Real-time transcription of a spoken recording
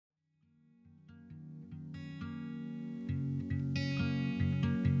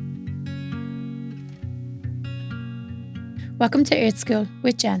Welcome to Earth School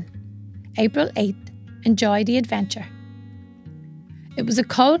with Jen. April 8th. Enjoy the adventure. It was a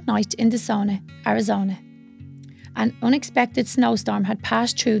cold night in Daytona, Arizona. An unexpected snowstorm had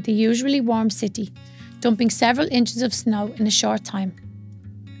passed through the usually warm city, dumping several inches of snow in a short time.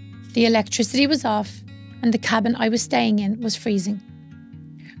 The electricity was off, and the cabin I was staying in was freezing.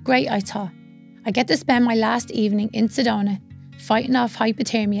 Great, I thought. I get to spend my last evening in Sedona, fighting off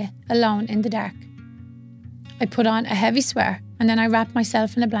hypothermia alone in the dark. I put on a heavy sweater and then I wrapped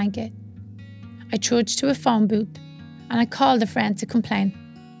myself in a blanket. I trudged to a phone booth and I called a friend to complain.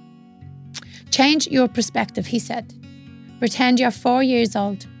 Change your perspective, he said. Pretend you're 4 years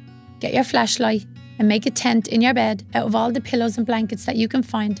old. Get your flashlight and make a tent in your bed out of all the pillows and blankets that you can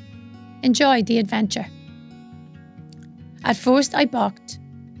find. Enjoy the adventure. At first I balked,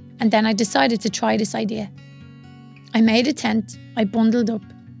 and then I decided to try this idea. I made a tent, I bundled up,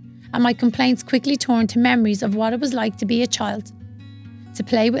 and my complaints quickly turned to memories of what it was like to be a child, to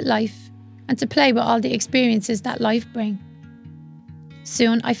play with life, and to play with all the experiences that life brings.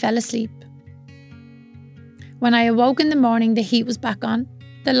 Soon I fell asleep. When I awoke in the morning, the heat was back on,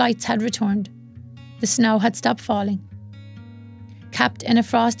 the lights had returned, the snow had stopped falling. Capped in a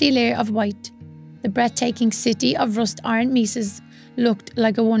frosty layer of white, the breathtaking city of rust iron mesas looked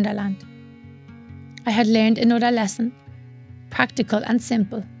like a wonderland. I had learned another lesson, practical and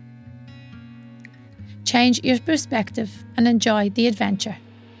simple. Change your perspective and enjoy the adventure.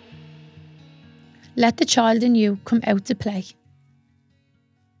 Let the child in you come out to play.